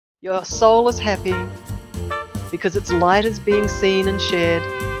Your soul is happy because its light is being seen and shared.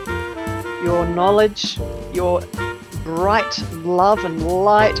 Your knowledge, your bright love and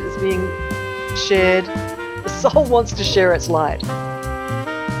light is being shared. The soul wants to share its light.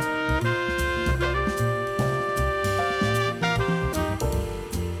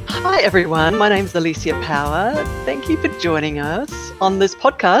 Hi everyone, my name's Alicia Power. Thank you for joining us on this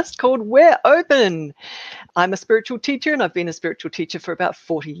podcast called We're Open. I'm a spiritual teacher and I've been a spiritual teacher for about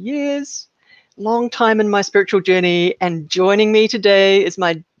 40 years. Long time in my spiritual journey, and joining me today is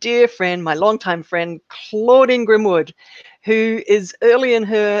my dear friend, my longtime friend, Claudine Grimwood, who is early in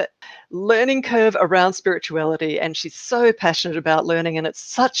her learning curve around spirituality, and she's so passionate about learning, and it's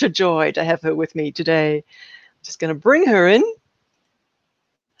such a joy to have her with me today. I'm just going to bring her in.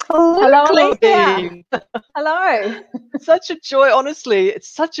 Hello, Claudine. Alicia. Hello. Such a joy, honestly. It's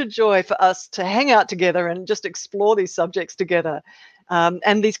such a joy for us to hang out together and just explore these subjects together.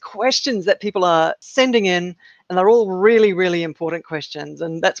 And these questions that people are sending in, and they're all really, really important questions.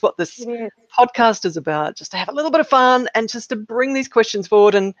 And that's what this podcast is about, just to have a little bit of fun and just to bring these questions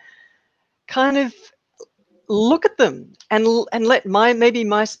forward and kind of look at them and let maybe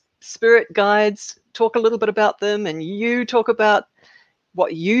my spirit guides talk a little bit about them, and you talk about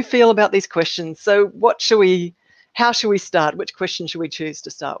what you feel about these questions. So how should we start? Which question should we choose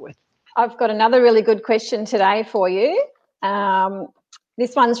to start with? I've got another really good question today for you.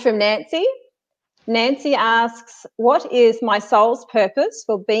 This one's from Nancy. Nancy asks, what is my soul's purpose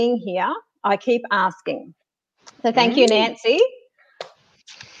for being here? I keep asking. So thank you, Nancy.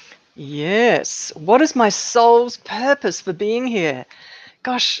 Yes. What is my soul's purpose for being here?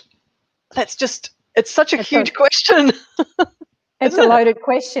 Gosh, it's such a huge question. It's a loaded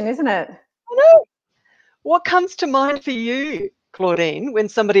question, isn't it? I know. What comes to mind for you, Claudine, when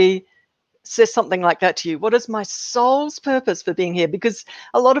somebody says something like that to you? What is my soul's purpose for being here? Because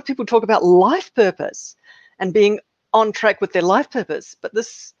a lot of people talk about life purpose and being on track with their life purpose. But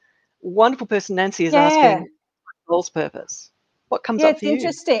this wonderful person, Nancy, is asking soul's purpose. What comes up for you? It's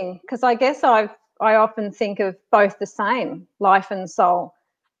interesting because I guess I often think of both the same, life and soul.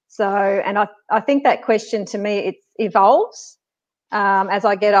 So, and I think that question to me, it evolves as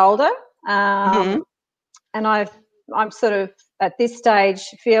I get older. And I'm sort of at this stage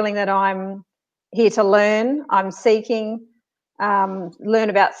feeling that I'm here to learn. I'm seeking, learn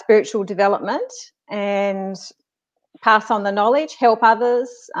about spiritual development and pass on the knowledge, help others.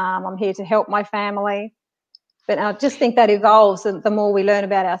 I'm here to help my family. But I just think that evolves the more we learn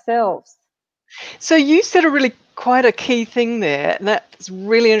about ourselves. So you said quite a key thing there, and that's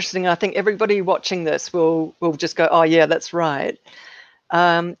really interesting. I think everybody watching this will just go, oh yeah, that's right.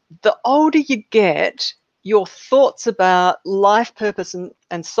 The older you get, your thoughts about life purpose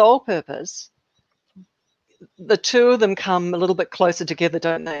and soul purpose, the two of them come a little bit closer together,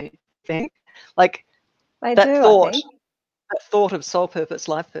 don't they? Think like that thought of soul purpose,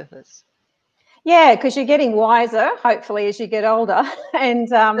 life purpose. Yeah, because you're getting wiser, hopefully, as you get older, and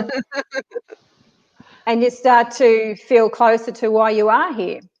you start to feel closer to why you are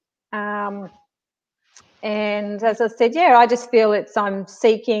here. And as I said, I just feel I'm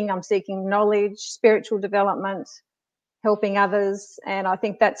seeking knowledge, spiritual development, helping others, and I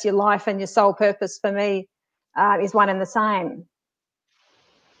think that's your life and your soul purpose for me is one and the same.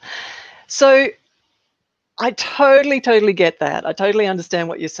 So I totally get that. I totally understand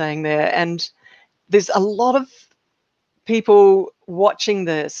what you're saying there. And there's a lot of people watching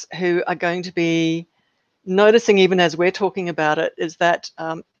this who are going to be noticing, even as we're talking about it, is that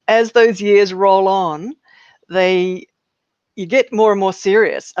as those years roll on, you get more and more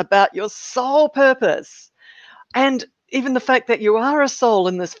serious about your soul purpose. And even the fact that you are a soul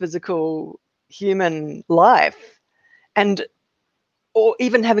in this physical human life, or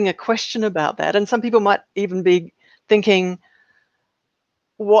even having a question about that. And some people might even be thinking,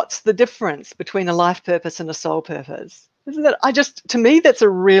 what's the difference between a life purpose and a soul purpose? Isn't that, to me, that's a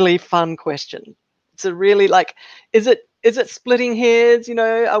really fun question. It's a really is it splitting hairs?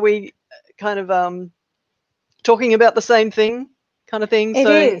 Are we kind of talking about the same thing kind of thing? It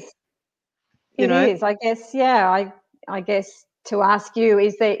is. It is. I guess, I guess to ask you,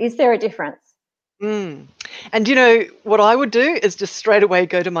 is there a difference? And what I would do is just straight away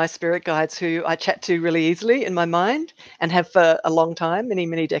go to my spirit guides, who I chat to really easily in my mind and have for a long time,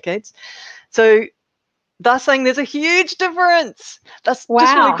 many decades. So they're saying there's a huge difference. That's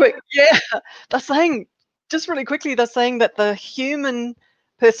just really quick. Yeah, they're saying just really quickly. They're saying that the human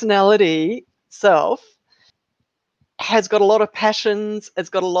personality self has got a lot of passions. It's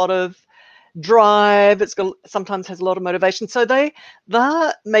got a lot of drive. Sometimes has a lot of motivation. So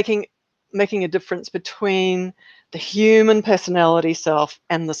they're making a difference between the human personality self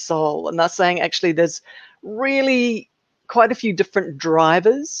and the soul. And they're saying actually there's really quite a few different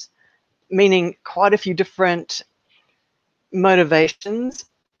drivers, meaning quite a few different motivations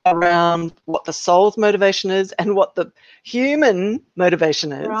around what the soul's motivation is and what the human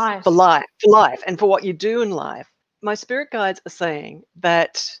motivation is Right. for life and for what you do in life. My spirit guides are saying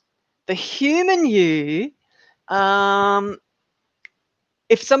that the human you,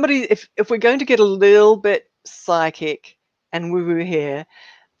 if we're going to get a little bit psychic and woo woo here,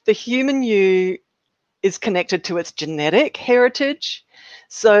 the human you is connected to its genetic heritage.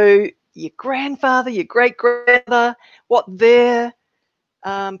 So your grandfather, your great grandmother, what their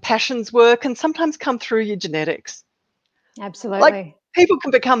passions were can sometimes come through your genetics. Like Absolutely. people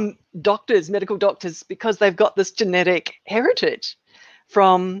can become doctors, medical doctors, because they've got this genetic heritage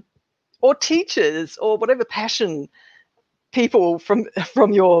from, or teachers, or whatever passion people from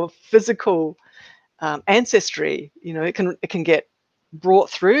your physical ancestry. You know, it can get brought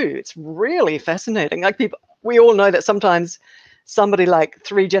through. It's really fascinating. Like we all know that sometimes somebody like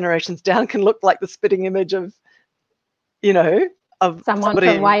 3 generations down can look like the spitting image of, you know, of Someone somebody.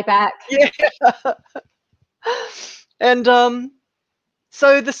 from way back. Yeah. And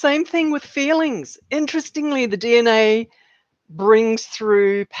so the same thing with feelings. Interestingly, the DNA brings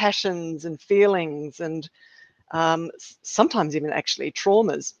through passions and feelings and sometimes even actually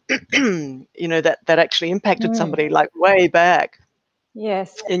traumas, you know, that actually impacted somebody like way back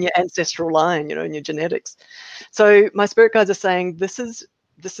Yes. in your ancestral line, you know, in your genetics. So my spirit guides are saying this is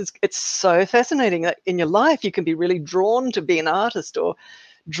it's so fascinating that in your life you can be really drawn to be an artist or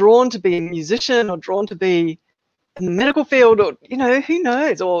drawn to be a musician or drawn to be in the medical field or, you know, who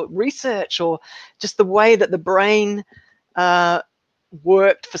knows, or research, or just the way that the brain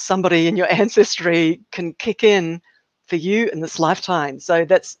worked for somebody in your ancestry can kick in for you in this lifetime. So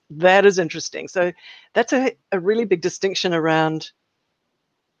that is interesting. So that's a really big distinction around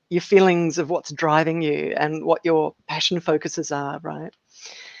your feelings of what's driving you and what your passion focuses are, right?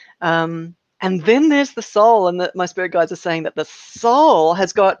 And then there's the soul, and my spirit guides are saying that the soul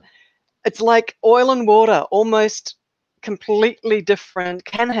has got, it's like oil and water, almost completely different,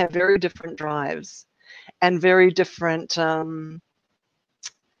 can have very different drives and very different, sort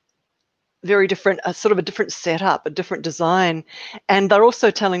of a different setup, a different design. And they're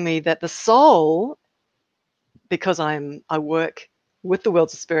also telling me that the soul, because I work with the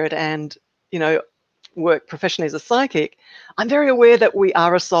worlds of spirit and, you know, work professionally as a psychic, I'm very aware that we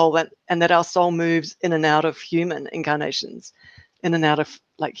are a soul and that our soul moves in and out of human incarnations, in and out of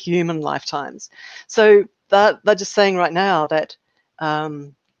like human lifetimes. So they're just saying right now that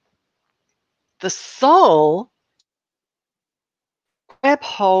the soul grab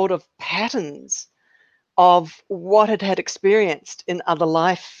hold of patterns of what it had experienced in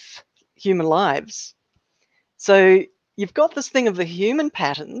other human lives. So you've got this thing of the human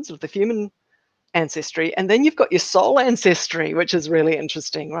patterns, of the human ancestry, and then you've got your soul ancestry, which is really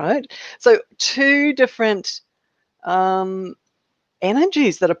interesting, right? So 2 different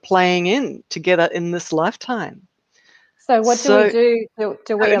energies that are playing in together in this lifetime. So what do we So, do? Do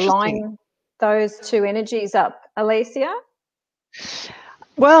so we interesting. align those 2 energies up, Alicia?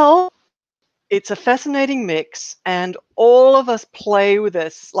 Well, it's a fascinating mix, and all of us play with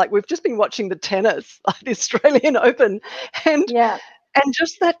this. Like we've just been watching the tennis, the Australian Open, and Yeah.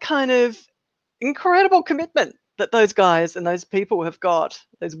 just that kind of incredible commitment that those guys and those people have got,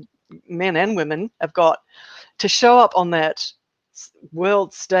 those men and women have got, to show up on that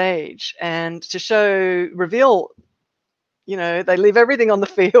world stage and to reveal, you know, they leave everything on the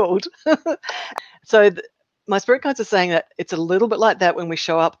field. So my spirit guides are saying that it's a little bit like that when we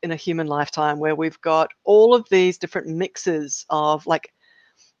show up in a human lifetime, where we've got all of these different mixes of, like,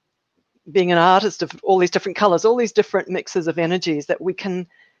 being an artist of all these different colors, all these different mixes of energies that we can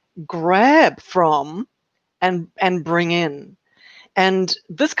grab from and bring in. And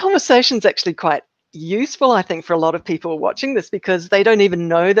this conversation is actually quite useful, I think, for a lot of people watching this, because they don't even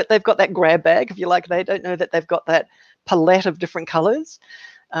know that they've got that grab bag, if you like. They don't know that they've got that palette of different colors,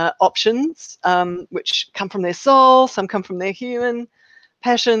 options, which come from their soul, some come from their human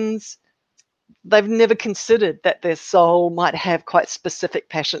passions. They've never considered that their soul might have quite specific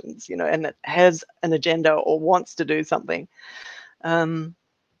passions, you know, and it has an agenda or wants to do something.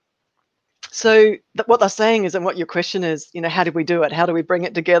 So what they're saying is, and what your question is, you know, how do we do it? How do we bring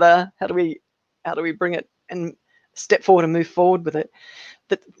it together? How do we bring it and step forward and move forward with it?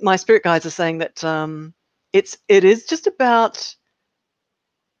 That my spirit guides are saying that it is just about,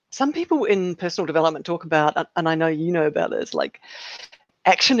 some people in personal development talk about, and I know you know about this, like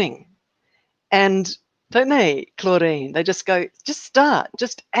actioning. And don't they, Claudine? They just go, just start,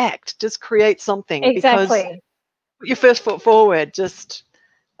 just act, just create something, because Exactly. put your first foot forward. Just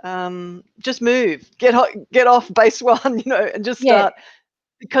move. Get off base one, and just Yeah. start.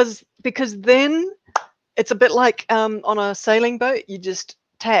 Because then it's a bit like on a sailing boat. You just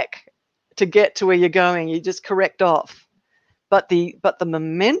tack to get to where you're going. You just correct off. But the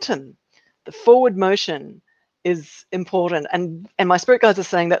momentum, the forward motion is important. And my spirit guides are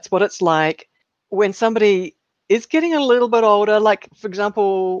saying that's what it's like when somebody is getting a little bit older. Like, for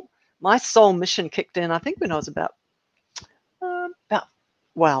example, my soul mission kicked in, I think, when I was about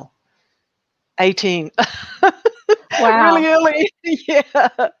 18. Wow. Really early. Yeah.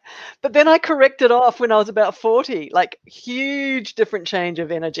 But then I corrected off when I was about 40, like huge different change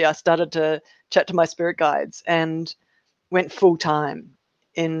of energy. I started to chat to my spirit guides and went full time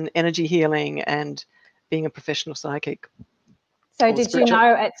in energy healing and being a professional psychic. So Or did you spiritual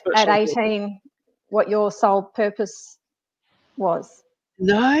know at spiritual healer. 18 what your soul purpose was?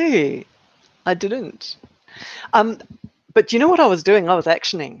 No, I didn't. But you know what I was doing? I was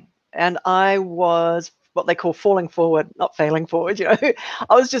actioning, and I was what they call falling forward, not failing forward. I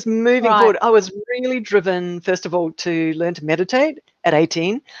was just moving Right. forward. I was really driven, first of all, to learn to meditate at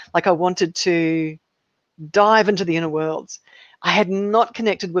 18. Like, I wanted to dive into the inner worlds. I had not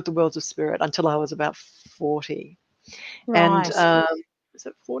connected with the worlds of spirit until I was about 40. And Right. is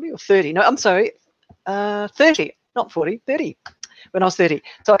it 40 or 30? No, I'm sorry, 30, not 40, 30. When I was 30.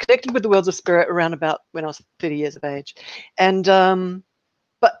 So I connected with the worlds of spirit around about when I was 30 years of age. And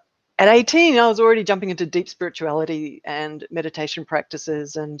but at 18, I was already jumping into deep spirituality and meditation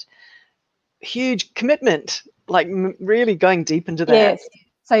practices and huge commitment, like really going deep into that. Yes.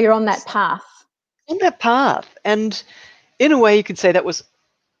 So you're on that path. On that path. And in a way, you could say that was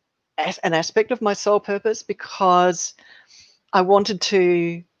an aspect of my soul purpose, because I wanted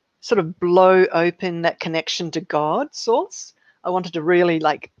to sort of blow open that connection to God source. I wanted to really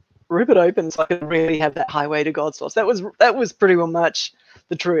like rip it open so I could really have that highway to God source. That was pretty well much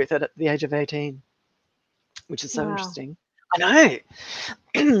the truth at the age of 18, which is so Wow. interesting. I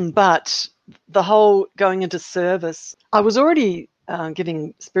know. But the whole going into service, I was already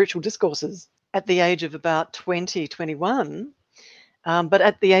giving spiritual discourses at the age of about 20, 21. But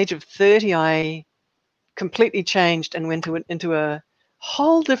at the age of 30, I completely changed and went into a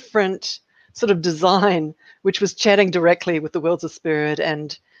whole different sort of design, which was chatting directly with the worlds of spirit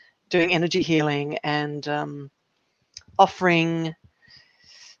and doing energy healing and offering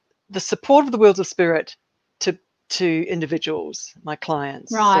the support of the worlds of spirit to individuals, my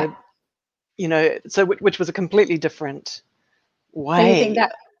clients. Right. So which was a completely different So you think way.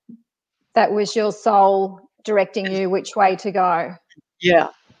 that was your soul directing you which way to go? Yeah.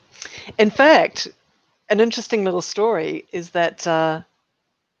 In fact, an interesting little story is that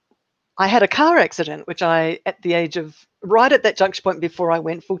I had a car accident, which at the age of, right at that junction point before I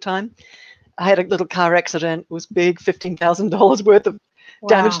went full time, I had a little car accident. It was big, $15,000 worth of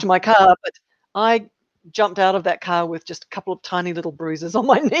damage to Wow. my car. But I jumped out of that car with just a couple of tiny little bruises on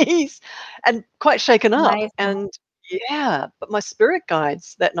my knees and quite shaken up. Amazing. And yeah, but my spirit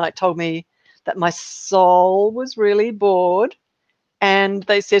guides that night told me that my soul was really bored. And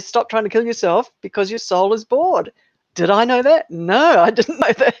they said, stop trying to kill yourself because your soul is bored. Did I know that? No, I didn't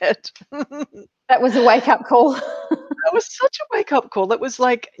know that. That was a wake-up call. That was such a wake-up call. That was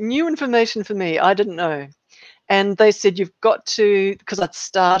like new information for me. I didn't know. And they said, you've got to, because I'd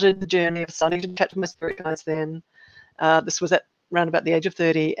started the journey of starting to chat to my spirit guides then. This was at around about the age of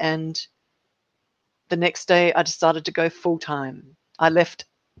 30. And the next day I decided to go full-time. I left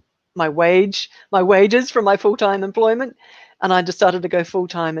my wages from my full-time employment, and I decided to go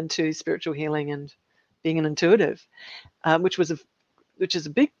full-time into spiritual healing and being an intuitive, which is a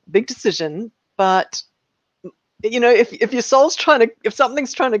big decision. But if your soul's if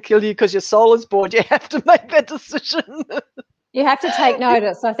something's trying to kill you because your soul is bored, you have to make that decision. You have to take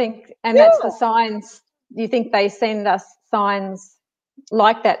notice, I think, and Yeah. that's the signs. You think they send us signs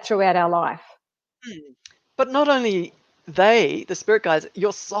like that throughout our life? But not only the spirit guides,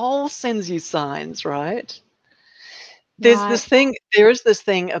 your soul sends you signs, right? There is this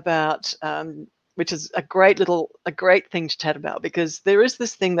thing about which is a great thing to chat about, because there is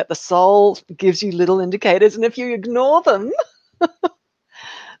this thing that the soul gives you little indicators, and if you ignore them,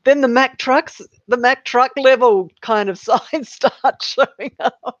 then the Mack truck level kind of signs start showing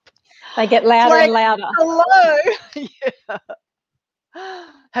up. They get It's louder like, and louder. hello. Yeah.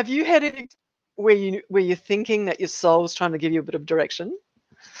 Have you had any where you're thinking that your soul's trying to give you a bit of direction,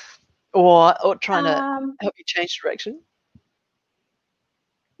 or trying to Um, help you change direction?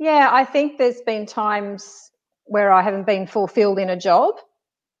 yeah, I think there's been times where I haven't been fulfilled in a job.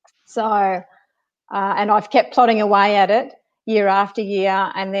 So, and I've kept plodding away at it. year after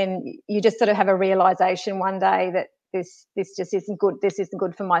year, and then you just sort of have a realization one day that this just isn't good. This isn't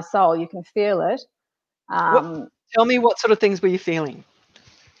good for my soul. You can feel it. Tell me, what sort of things were you feeling?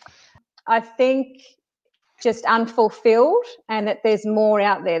 I think just unfulfilled, and that there's more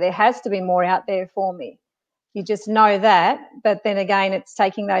out there. There has to be more out there for me. You just know that, but then again, it's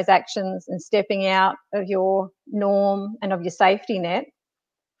taking those actions and stepping out of your norm and of your safety net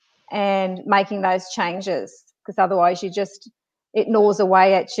and making those changes, because otherwise it gnaws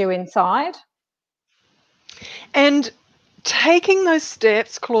away at you inside. And taking those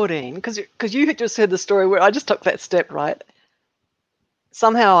steps, Claudine, because you had just heard the story where I just took that step, right?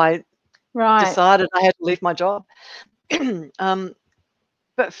 Somehow I decided I had to leave my job.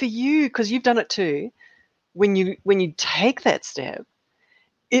 But for you, because you've done it too, when you take that step,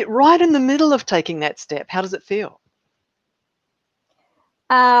 right in the middle of taking that step, how does it feel?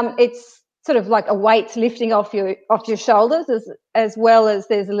 It's sort of like a weight's lifting off your shoulders, as well as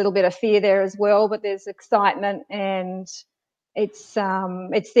there's a little bit of fear there as well, but there's excitement, and it's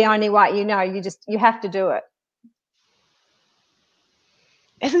the only way, you have to do it.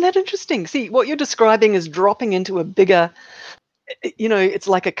 Isn't that interesting? See, what you're describing is dropping into a bigger, it's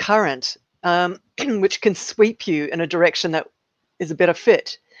like a current, which can sweep you in a direction that is a better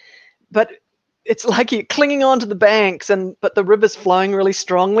fit. But it's like you're clinging onto the banks, but the river's flowing really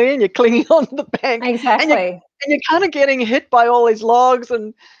strongly, and you're clinging onto the bank. Exactly. And you're kind of getting hit by all these logs,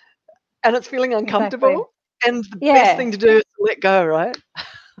 and it's feeling uncomfortable. Exactly. And the best thing to do is to let go, right?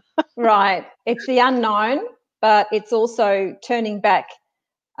 Right. It's the unknown, but it's also turning back.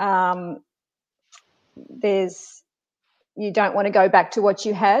 You don't want to go back to what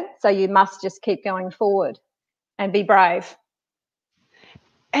you had, so you must just keep going forward and be brave.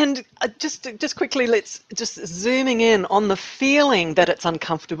 And just quickly, let's just zooming in on the feeling that it's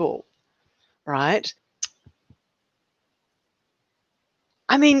uncomfortable, right?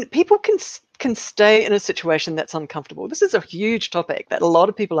 I mean, people can stay in a situation that's uncomfortable. This is a huge topic that a lot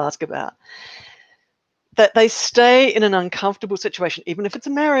of people ask about. That they stay in an uncomfortable situation, even if it's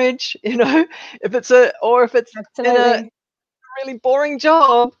a marriage, if it's in a really boring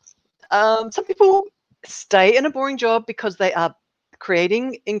job. Some people stay in a boring job because they are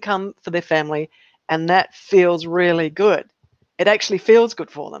creating income for their family, and that feels really good. It actually feels good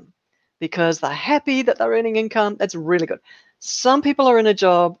for them because they're happy that they're earning income. That's really good. Some people are in a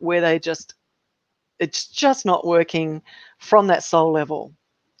job where it's just not working from that soul level.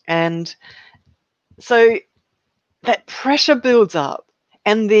 And so that pressure builds up,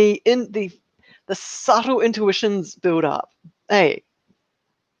 and the subtle intuitions build up. Hey,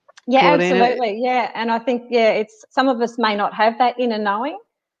 yeah, Claudine, absolutely, yeah. And I think, it's some of us may not have that inner knowing.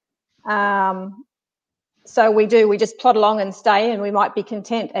 So we just plod along and stay, and we might be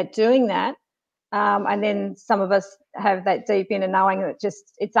content at doing that. And then some of us have that deep inner knowing that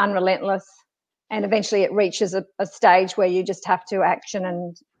it's unrelentless, and eventually it reaches a stage where you just have to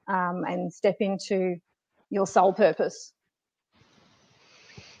action and step into your soul purpose.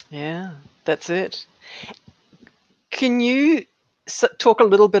 Yeah, that's it. Can you talk a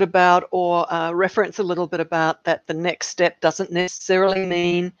little bit about, or reference a little bit about, that the next step doesn't necessarily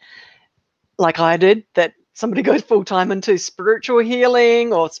mean, like I did, that somebody goes full-time into spiritual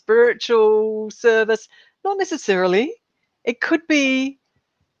healing or spiritual service? Not necessarily. It could be,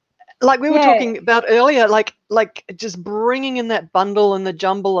 like we were talking about earlier, like just bringing in that bundle and the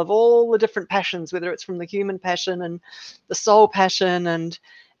jumble of all the different passions, whether it's from the human passion and the soul passion, and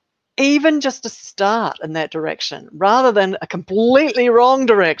even just to start in that direction rather than a completely wrong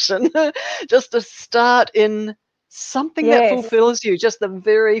direction. Just to start in something that fulfills you, just the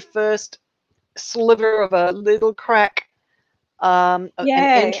very first sliver of a little crack, and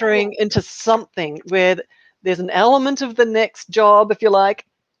entering into something where there's an element of the next job, if you like,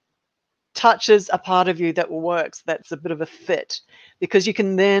 touches a part of you that works, that's a bit of a fit, because you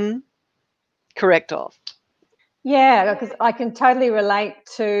can then correct off. Yeah, because I can totally relate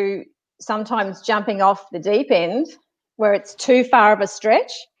to sometimes jumping off the deep end where it's too far of a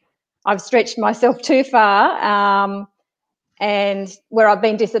stretch. I've stretched myself too far, and where I've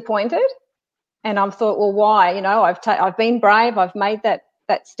been disappointed, and I've thought, well, why? I've been brave, I've made that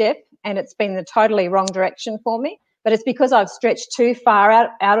step, and it's been the totally wrong direction for me. But it's because I've stretched too far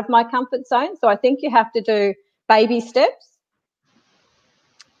out of my comfort zone. So I think you have to do baby steps.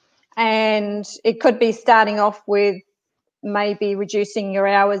 And it could be starting off with maybe reducing your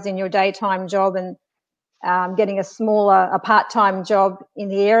hours in your daytime job and getting a part-time job in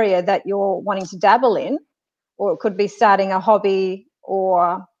the area that you're wanting to dabble in. Or it could be starting a hobby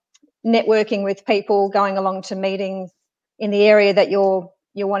or networking with people, going along to meetings in the area that you're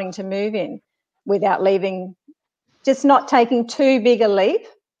wanting to move in without leaving just not taking too big a leap.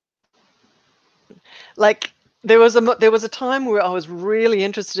 Like there was a time where I was really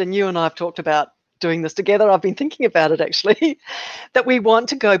interested, and you and I have talked about doing this together. I've been thinking about it actually, that we want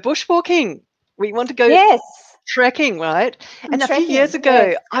to go bushwalking. We want to go Yes. trekking, right? And a few Trekking, years ago,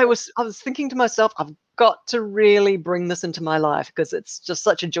 yes. I was thinking to myself, I've got to really bring this into my life because it's just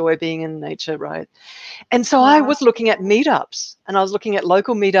such a joy being in nature, right? And so I Right. was looking at meetups, and I was looking at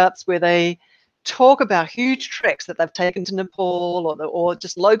local meetups where they talk about huge treks that they've taken to Nepal, or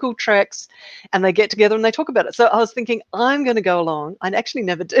just local treks, and they get together and they talk about it. So I was thinking, I'm going to go along. I actually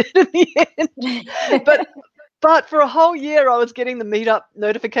never did in the end, but for a whole year I was getting the meetup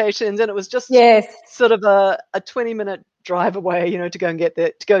notifications, and it was just Yes. sort of a 20-minute drive away, to go and get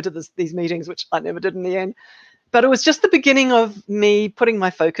there, to go to these meetings, which I never did in the end. But it was just the beginning of me putting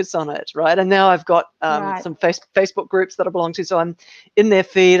my focus on it, right? And now I've got Right. some Facebook groups that I belong to, so I'm in their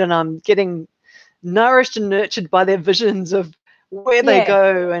feed and I'm getting nourished and nurtured by their visions of where they Yes.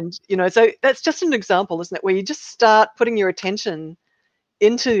 go. And, so that's just an example, isn't it? Where you just start putting your attention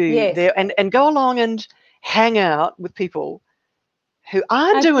into Yes. there and go along and hang out with people who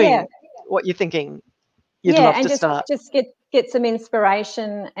are Yeah. doing what you're thinking you'd Yeah, love and to start. just get some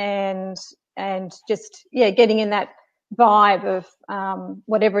inspiration and just getting in that vibe of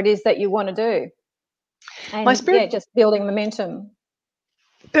whatever it is that you want to do, My and spirit just building momentum.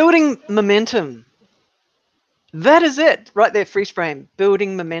 building momentum. That is it right there, freeze frame,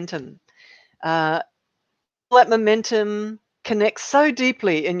 building momentum. Uh, that momentum connects so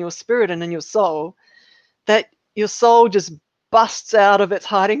deeply in your spirit and in your soul that your soul just busts out of its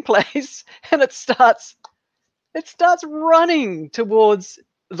hiding place and it starts running towards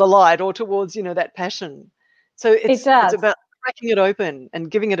the light, or towards that passion. So It it's does. about cracking it open and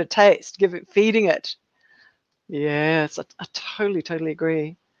giving it a taste, feeding it. Yes, I totally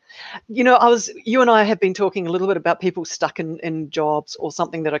agree. You and I have been talking a little bit about people stuck in jobs or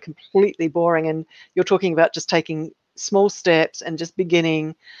something that are completely boring, and you're talking about just taking small steps and just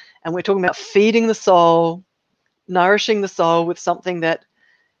beginning, and we're talking about feeding the soul, nourishing the soul with something that,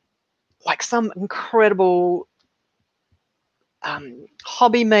 like some incredible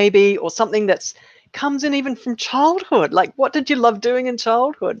hobby maybe, or something that's comes in even from childhood. Like, what did you love doing in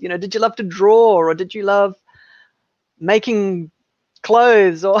childhood? Did you love to draw, or did you love making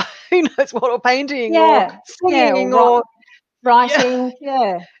clothes, or who knows what, or painting, or singing, or or writing.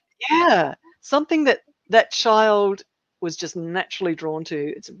 yeah, something that child was just naturally drawn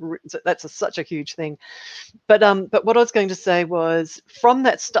to. That's such a huge thing. But what I was going to say was, from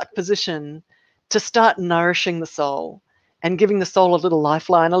that stuck position, to start nourishing the soul and giving the soul a little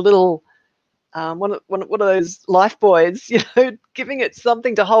lifeline, a little one of those life buoys, giving it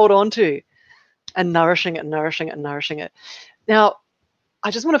something to hold on to, and nourishing it and nourishing it and nourishing it. Now, I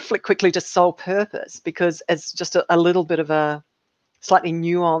just want to flick quickly to soul purpose, because as just a little bit of a slightly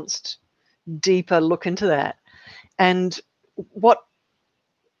nuanced, deeper look into that. And what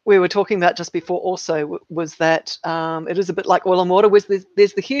we were talking about just before also was that it is a bit like oil and water.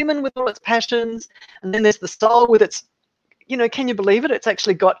 There's the human with all its passions, and then there's the soul with its, can you believe it? It's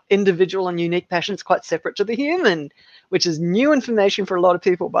actually got individual and unique passions quite separate to the human, which is new information for a lot of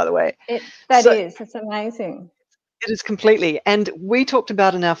people, by the way. It's amazing. It is completely. And we talked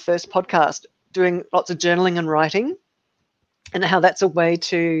about in our first podcast doing lots of journaling and writing, and how that's a way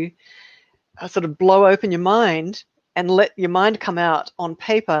to sort of blow open your mind and let your mind come out on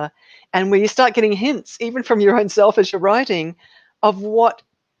paper, and where you start getting hints, even from your own self as you're writing, of what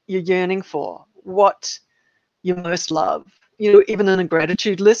you're yearning for, what you most love. Even in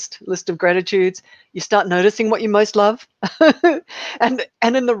a list of gratitudes, you start noticing what you most love. and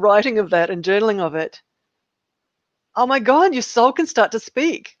in the writing of that and journaling of it, oh my God, your soul can start to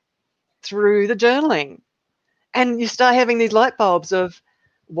speak through the journaling. And you start having these light bulbs of,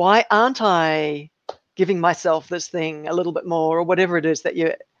 why aren't I giving myself this thing a little bit more, or whatever it is that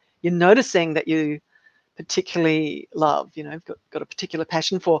you're noticing that you particularly love, got a particular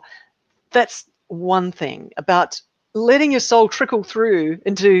passion for. That's one thing about letting your soul trickle through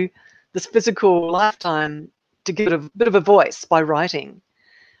into this physical lifetime, to give it a bit of a voice by writing.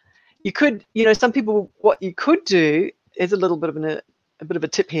 You could, some people, what you could do is a little bit of a bit of a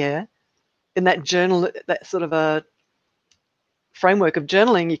tip here. In that journal, that sort of a framework of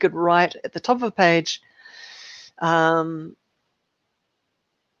journaling, you could write at the top of a page,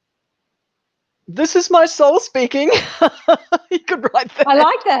 this is my soul speaking. You could write that. I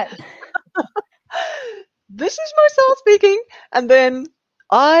like that. This is my soul speaking. And then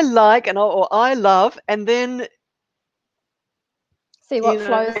I like, or I love, and then See what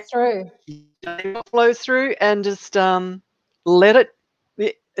flows through. What flows through, and just let it.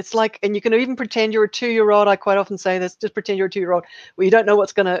 It's like, and you can even pretend you're a 2-year-old. I quite often say this, just pretend you're a 2-year-old where you don't know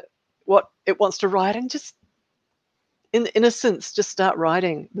what it wants to write, and just in innocence, just start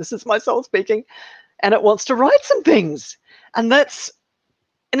writing. This is my soul speaking, and it wants to write some things. And that's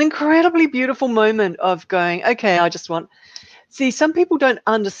an incredibly beautiful moment of going, okay, I just want, see, some people don't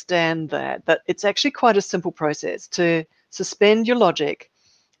understand that it's actually quite a simple process to suspend your logic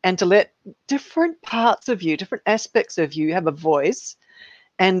and to let different parts of you, different aspects of you have a voice,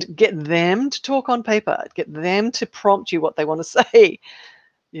 and get them to talk on paper, get them to prompt you what they want to say,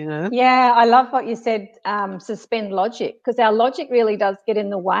 you know? Yeah, I love what you said, suspend logic, because our logic really does get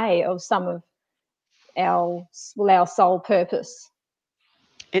in the way of some of our soul purpose.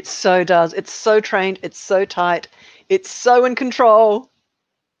 It so does. It's so trained. It's so tight. It's so in control.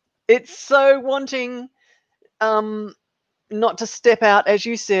 It's so wanting not to step out, as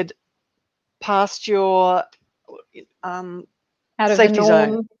you said, past your Out of the safety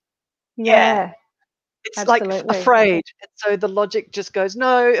zone. norm. Yeah. Yeah, It's like absolutely. afraid. And so the logic just goes,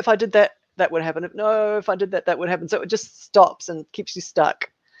 no, if I did that, that would happen. No, if I did that, that would happen. So it just stops and keeps you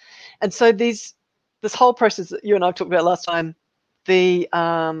stuck. And so this whole process that you and I talked about last time, the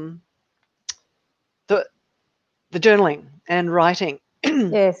the journaling and writing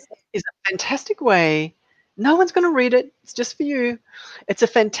Yes. is a fantastic way. No one's going to read it. It's just for you. It's a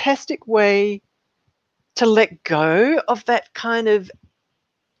fantastic way to let go of that kind of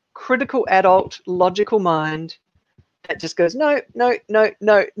critical adult logical mind that just goes, no, no, no,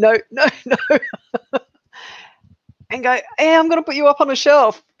 no, no, no, no, and go, hey, I'm going to put you up on a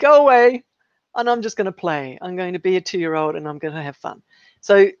shelf. Go away. And I'm just going to play. I'm going to be a 2-year-old and I'm going to have fun.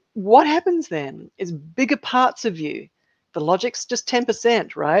 So what happens then is bigger parts of you, the logic's just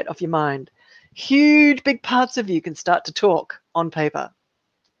 10%, right, of your mind. Huge, big parts of you can start to talk on paper.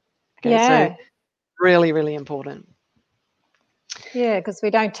 Okay, so Yeah. really, really important. Yeah, because we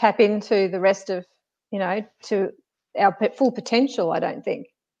don't tap into the rest of, to our full potential, I don't think.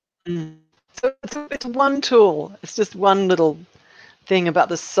 So it's one tool. It's just one little thing about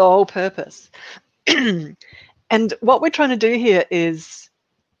the soul purpose. And what we're trying to do here is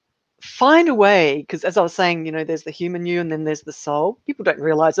find a way, because as I was saying, there's the human you and then there's the soul. People don't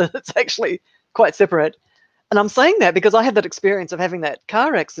realize that it's actually quite separate. And I'm saying that because I had that experience of having that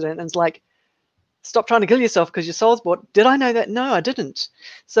car accident, and it's like, stop trying to kill yourself because your soul's bored. Did I know that? No, I didn't.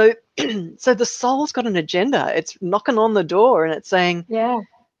 So so the soul's got an agenda. It's knocking on the door and it's saying, Yeah. I want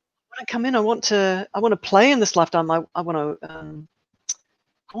to come in. I want to play in this lifetime. I want to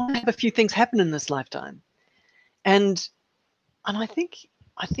have a few things happen in this lifetime. And I think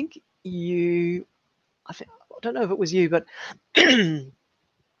you, I don't know if it was you, but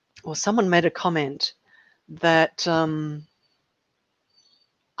or someone made a comment that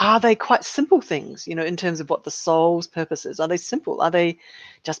are they quite simple things, in terms of what the soul's purpose is? Are they simple? Are they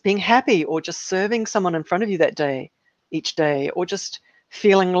just being happy, or just serving someone in front of you that day, each day, or just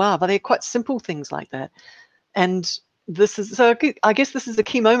feeling love? Are they quite simple things like that? And this is, so I guess this is a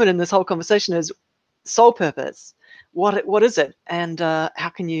key moment in this whole conversation, is soul purpose. What is it? And how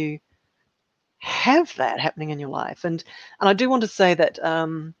can you have that happening in your life? And I do want to say that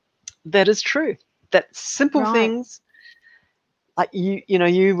that is true. That simple Right. things, like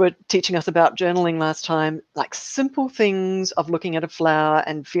you were teaching us about journaling last time, like simple things of looking at a flower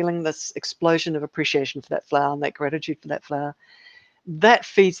and feeling this explosion of appreciation for that flower and that gratitude for that flower, that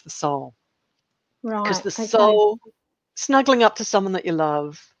feeds the soul. Because Right. the Okay. soul, snuggling up to someone that you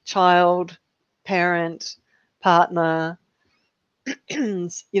love, child, parent, partner,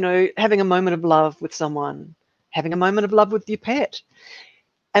 having a moment of love with someone, having a moment of love with your pet.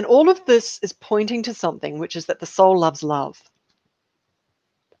 And all of this is pointing to something, which is that the soul loves love.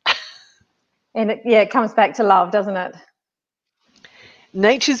 And it comes back to love, doesn't it?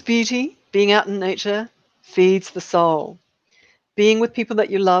 Nature's beauty, being out in nature, feeds the soul. Being with people that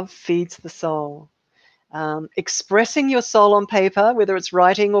you love feeds the soul. Expressing your soul on paper, whether it's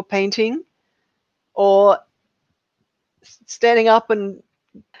writing or painting, or standing up and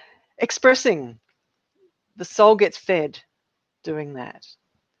expressing, the soul gets fed doing that.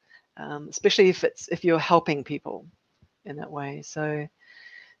 Especially if you're helping people in that way. So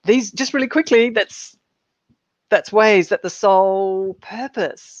these, just really quickly, that's ways that the soul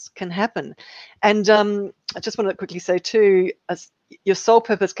purpose can happen. And I just want to quickly say too, your soul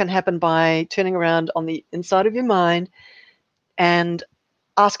purpose can happen by turning around on the inside of your mind and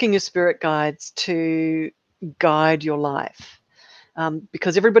asking your spirit guides to guide your life,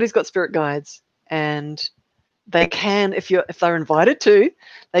 because everybody's got spirit guides, and they can, if they're invited to,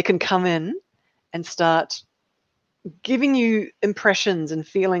 they can come in and start giving you impressions and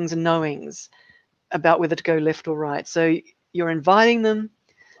feelings and knowings about whether to go left or right. So you're inviting them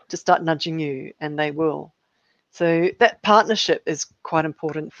to start nudging you, and they will. So that partnership is quite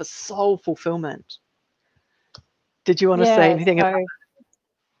important for soul fulfillment. Did you want to say Yeah. anything about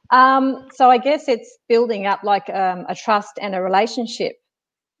So I guess it's building up like a trust and a relationship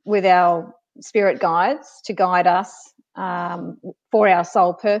with our spirit guides to guide us for our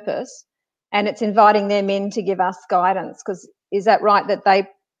soul purpose, and it's inviting them in to give us guidance. Because is that right, that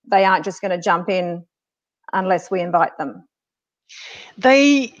they aren't just going to jump in unless we invite them?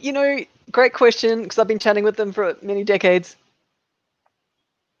 they, great question, because I've been chatting with them for many decades.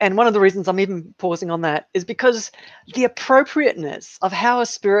 And one of the reasons I'm even pausing on that is because the appropriateness of how a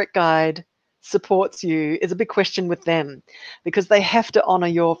spirit guide supports you is a big question with them, because they have to honor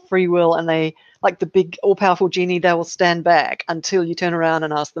your free will, and they, like the big all powerful genie, they will stand back until you turn around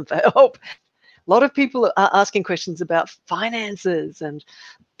and ask them for help. A lot of people are asking questions about finances and,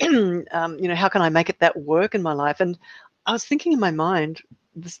 how can I make that work in my life? And I was thinking in my mind,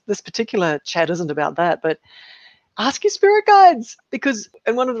 this particular chat isn't about that, but ask your spirit guides,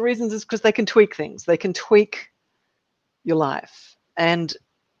 and one of the reasons is because they can tweak things. They can tweak your life. And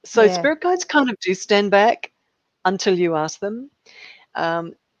so Yeah. spirit guides kind of do stand back until you ask them.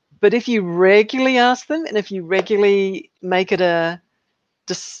 Um, but if you regularly ask them, and if you regularly make it a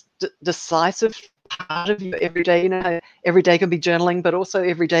decisive part of your everyday, every day can be journaling, but also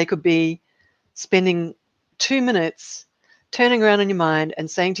every day could be spending 2 minutes turning around in your mind and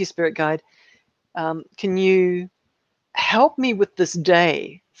saying to your spirit guide, can you help me with this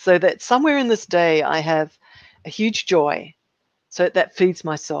day, so that somewhere in this day I have a huge joy, so that feeds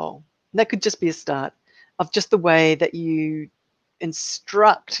my soul. And that could just be a start of just the way that you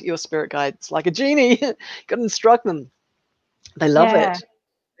instruct your spirit guides, like a genie. Got to instruct them. They love Yeah. it.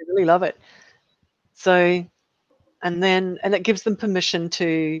 They really love it. So, and it gives them permission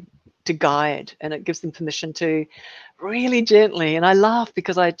to guide, and it gives them permission to really gently. And I laugh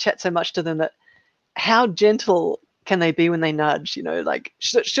because I chat so much to them that how gentle can they be when they nudge? Like,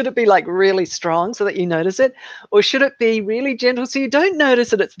 should it be like really strong so that you notice it? Or should it be really gentle so you don't notice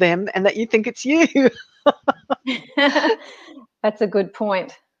that it's them and that you think it's you? That's a good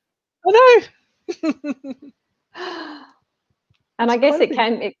point. I know. And It's I guess quite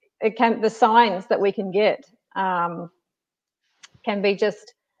a big. it can, the signs that we can get can be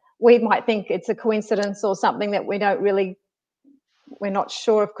just, we might think it's a coincidence or something that we're not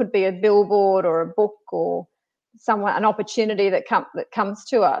sure if, could be a billboard or a book or an opportunity that comes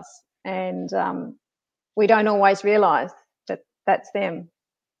to us, and we don't always realize that that's them.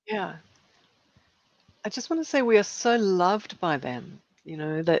 Yeah. I just want to say we are so loved by them.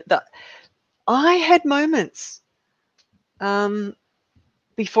 That I had moments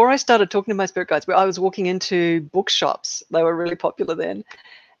before I started talking to my spirit guides where I was walking into bookshops. They were really popular then,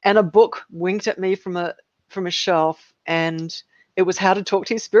 and a book winked at me from a shelf, and it was How to Talk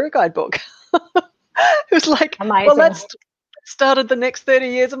to Your Spirit Guide book. It was like, well, Amazing. that's started the next 30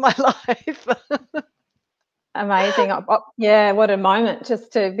 years of my life. Amazing. Yeah, what a moment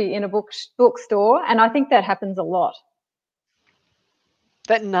just to be in a bookstore. And I think that happens a lot.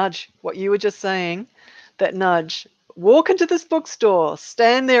 That nudge, what you were just saying, that nudge. Walk into this bookstore,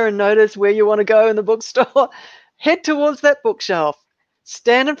 stand there and notice where you want to go in the bookstore. Head towards that bookshelf.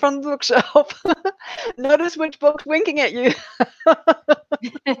 Stand in front of the bookshelf. Notice which book's winking at you.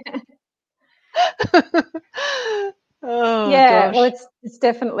 Oh Yeah, well, gosh. it's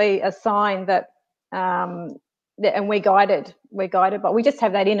definitely a sign that, and we're guided, but we just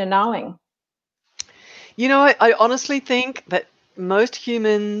have that inner knowing. I honestly think that most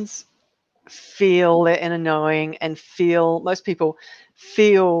humans feel their inner knowing, and most people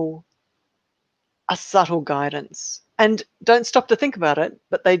feel a subtle guidance and don't stop to think about it,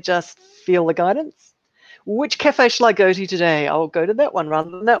 but they just feel the guidance. Which cafe shall I go to today? I'll go to that one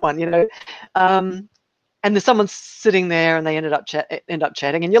rather than that one. And there's someone sitting there, and they end up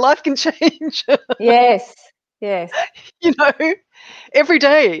chatting, and your life can change. Yes, yes. you know, every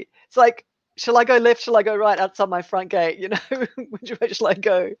day. It's like, shall I go left? Shall I go right outside my front gate? Which way shall I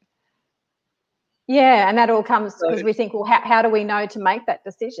go? Yeah, and that all comes So, because we think, well, how do we know to make that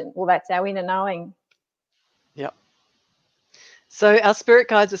decision? Well, that's our inner knowing. yeah. So our spirit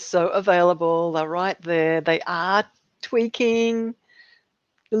guides are so available. They're right there. They are tweaking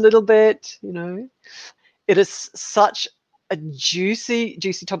a little bit. It is such a juicy,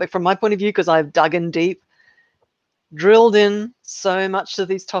 juicy topic from my point of view, because I've dug in deep, drilled in so much to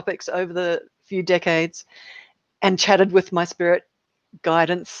these topics over the few decades, and chatted with my spirit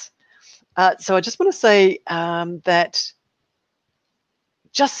guidance. So I just want to say that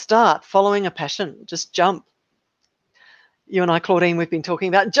just start following a passion. Just jump. You and I, Claudine, we've been talking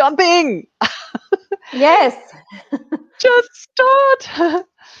about jumping. Yes. Just start.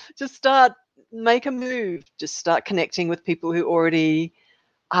 Just make a move. Just start connecting with people who already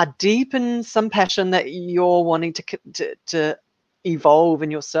are deep in some passion that you're wanting to evolve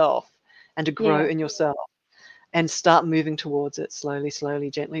in yourself and to grow Yeah. in yourself, and start moving towards it slowly, slowly,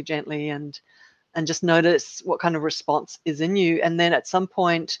 gently, gently, and just notice what kind of response is in you. And then at some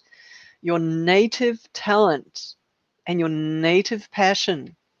point, your native talent and your native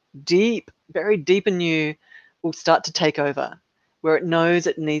passion, deep, very deep in you, will start to take over, where it knows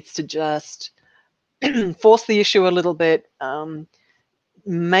it needs to just force the issue a little bit,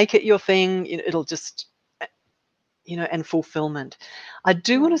 make it your thing. It'll just, and fulfillment. I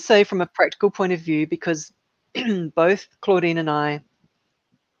do want to say, from a practical point of view, because both Claudine and I,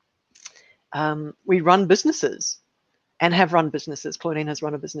 we run businesses and have run businesses. Claudine has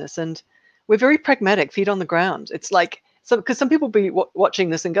run a business, and we're very pragmatic, feet on the ground. It's like, so because some people be watching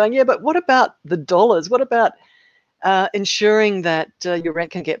this and going, yeah, but what about the dollars? What about ensuring that your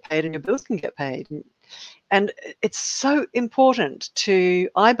rent can get paid and your bills can get paid? And it's so important to,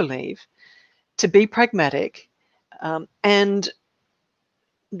 I believe, to be pragmatic. And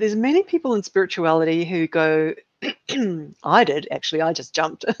there's many people in spirituality who go, I did actually. I just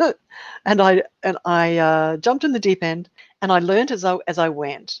jumped, and I jumped in the deep end, and I learned as I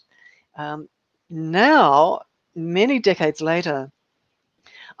went. Now, many decades later,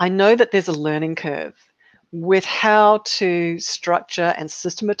 I know that there's a learning curve with how to structure and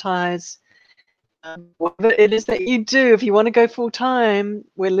systematize whatever it is that you do. If you want to go full time,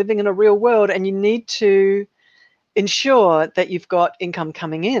 we're living in a real world, and you need to ensure that you've got income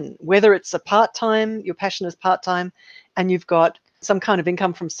coming in, whether it's a part-time, your passion is part-time, and you've got some kind of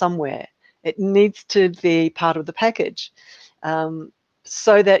income from somewhere. It needs to be part of the package,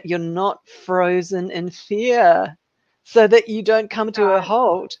 so that you're not frozen in fear, so that you don't come to a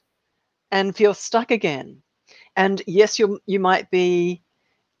halt and feel stuck again. And yes, you might be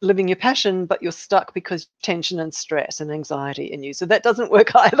living your passion, but you're stuck because tension and stress and anxiety in you. So that doesn't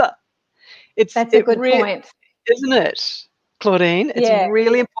work either. That's a good point. Isn't it, Claudine? It's Yeah.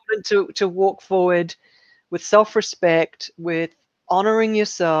 really important to walk forward with self-respect, with honoring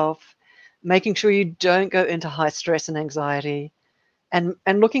yourself, making sure you don't go into high stress and anxiety, and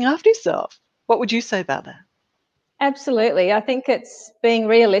looking after yourself. What would you say about that? Absolutely. I think it's being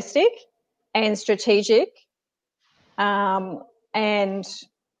realistic and strategic, and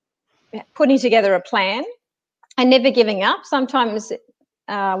putting together a plan and never giving up. Sometimes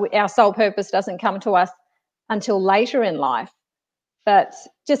our soul purpose doesn't come to us until later in life, but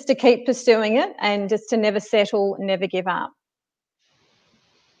just to keep pursuing it and just to never settle, never give up.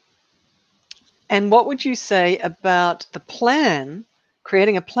 And what would you say about the plan,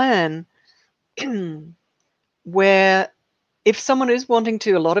 creating a plan where, if someone is wanting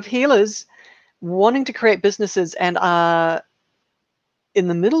to, a lot of healers wanting to create businesses and are in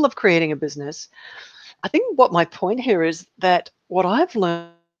the middle of creating a business, I think what my point here is that what I've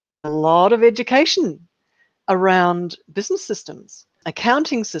learned, a lot of education around business systems,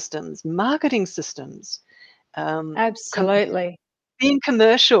 accounting systems, marketing systems, Absolutely. being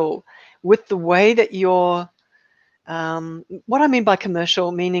commercial with the way that you're, what I mean by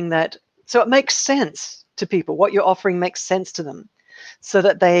commercial, meaning that, so it makes sense to people, what you're offering makes sense to them, so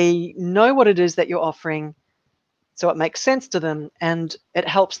that they know what it is that you're offering, so it makes sense to them, and it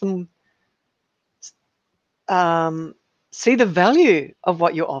helps them see the value of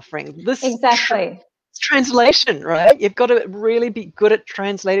what you're offering. Exactly. Translation, right? You've got to really be good at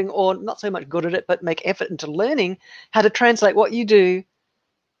translating, or not so much good at it, but make effort into learning how to translate what you do,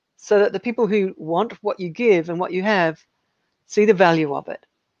 so that the people who want what you give and what you have see the value of it.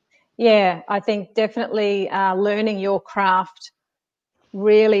 Yeah, I think definitely learning your craft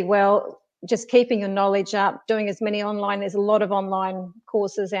really well, just keeping your knowledge up, doing as many online, there's a lot of online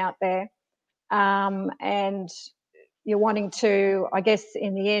courses out there. And you're wanting to, I guess,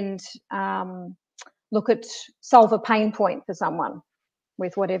 in the end, look at solve a pain point for someone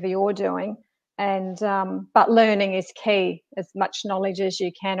with whatever you're doing. And but learning is key, as much knowledge as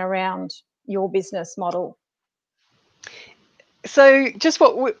you can around your business model. So just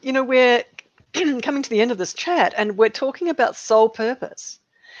we're coming to the end of this chat, and we're talking about soul purpose,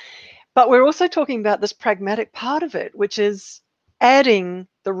 but we're also talking about this pragmatic part of it, which is adding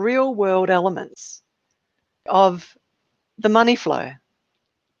the real world elements of the money flow,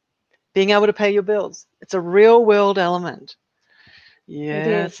 being able to pay your bills. It's a real world element. It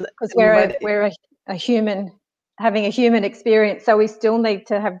is, Yes. because In the way that, we're a human having a human experience, so we still need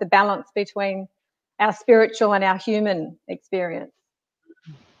to have the balance between our spiritual and our human experience.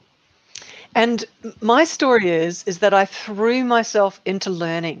 and my story is that I threw myself into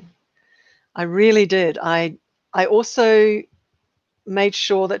learning. I really did. I also made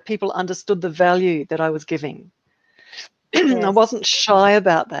sure that people understood the value that I was giving. I Yes. wasn't shy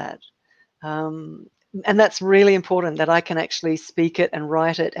about that. Um, and that's really important, that I can actually speak it and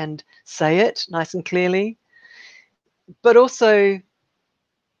write it and say it nice and clearly, but also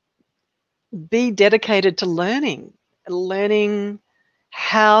be dedicated to learning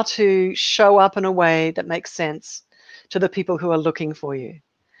how to show up in a way that makes sense to the people who are looking for you,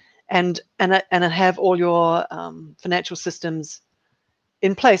 and have all your financial systems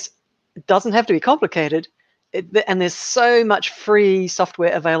in place. It doesn't have to be complicated, and there's so much free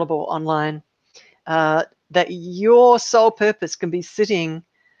software available online, that your sole purpose can be sitting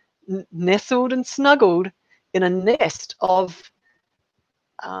nestled and snuggled in a nest of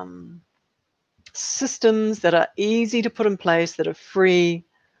um, systems that are easy to put in place, that are free.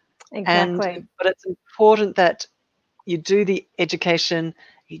 And Exactly. but it's important that you do the education,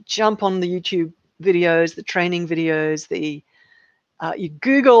 you jump on the YouTube videos, the training videos, you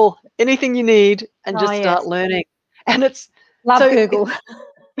Google anything you need and Oh, just start yes. learning. And it's Love so Google.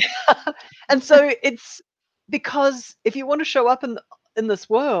 and so it's because if you want to show up in this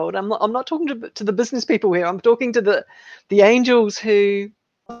world, I'm not talking to the business people here. I'm talking to the angels who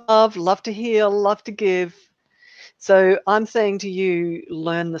love to heal, love to give. So I'm saying to you,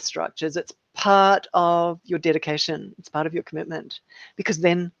 learn the structures. It's part of your dedication. It's part of your commitment, because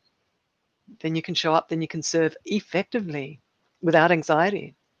then you can show up, then you can serve effectively without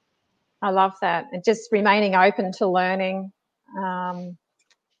anxiety. I love that. And just remaining open to learning, um,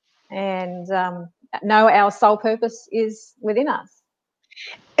 and know our soul purpose is within us.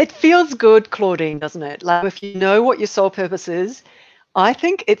 It feels good, Claudine, doesn't it? Like, if you know what your soul purpose is, I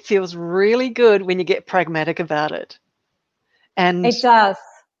think it feels really good when you get pragmatic about it, and, It does.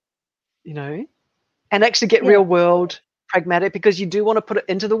 you know, and actually get Yeah. real world pragmatic, because you do want to put it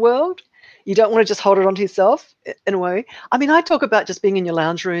into the world. You don't want to just hold it onto yourself in a way. I mean, I talk about just being in your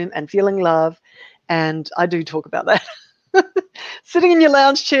lounge room and feeling love, and I do talk about that. Sitting in your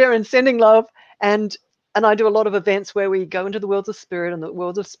lounge chair and sending love, and I do a lot of events where we go into the worlds of spirit, and the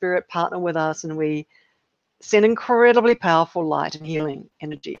worlds of spirit partner with us, and we send incredibly powerful light and healing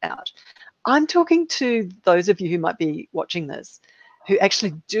energy out. I'm talking to those of you who might be watching this, who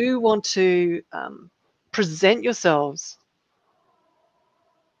actually do want to present yourselves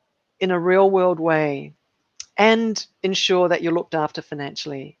in a real world way and ensure that you're looked after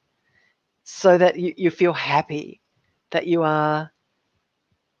financially, so that you feel happy, that you are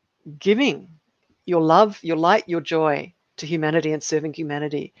giving your love, your light, your joy to humanity and serving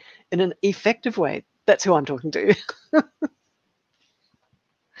humanity in an effective way. That's who I'm talking to.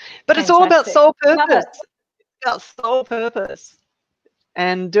 But it's all about Fantastic. soul Love it. purpose. It's about soul purpose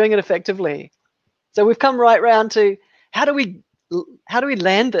and doing it effectively. So we've come right round to how do we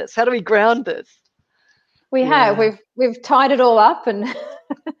land this? How do we ground this? We have. Yeah. We've tied it all up, and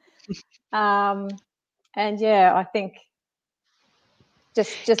um, and yeah, I think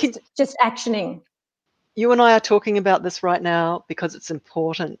just Can, just just actioning. you and I are talking about this right now because it's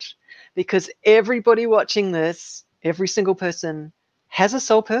important. Because everybody watching this, every single person, has a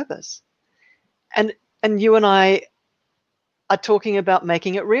soul purpose. And you and I are talking about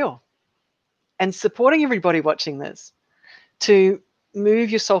making it real and supporting everybody watching this to move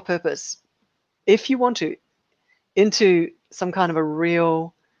your soul purpose, if you want to, into some kind of a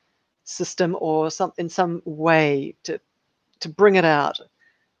real system, or in some way to bring it out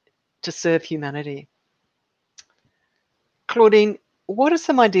to serve humanity. Claudine, what are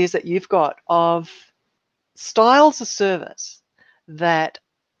some ideas that you've got of styles of service that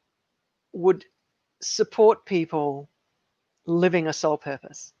would support people living a soul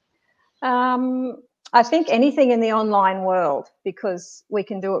purpose? Um, I think anything in the online world, because we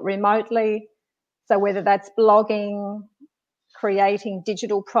can do it remotely. So whether that's blogging, creating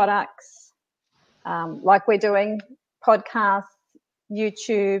digital products, like we're doing, podcasts,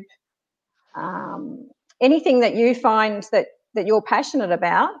 YouTube, um, anything that you find that you're passionate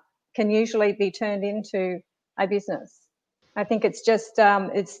about can usually be turned into a business. I think it's just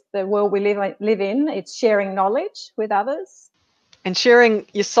it's the world we live in. It's sharing knowledge with others. And sharing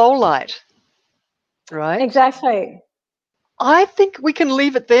your soul light, right? Exactly. I think we can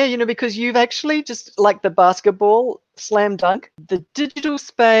leave it there, because you've actually, just like the basketball slam dunk, the digital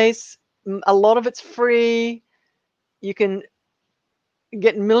space, a lot of it's free. You can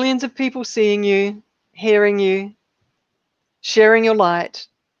get millions of people seeing you, hearing you, sharing your light.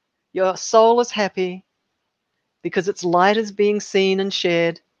 Your soul is happy because its light is being seen and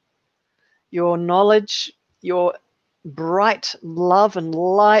shared. Your knowledge, your bright love and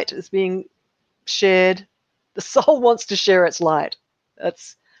light is being shared. The soul wants to share its light.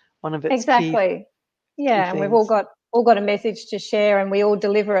 That's one of its key Exactly. Yeah, and we've all things. got all got a message to share, and we all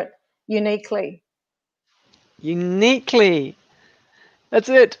deliver it uniquely. Uniquely. That's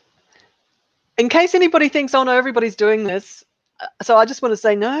it. In case anybody thinks, oh no, everybody's doing this. So I just want to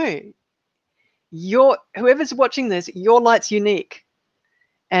say, no, whoever's watching this, your light's unique.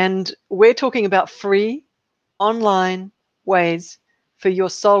 And we're talking about free online ways for your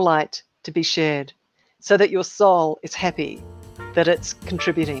soul light to be shared so that your soul is happy that it's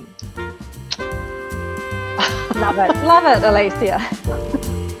contributing. Love it, Alicia.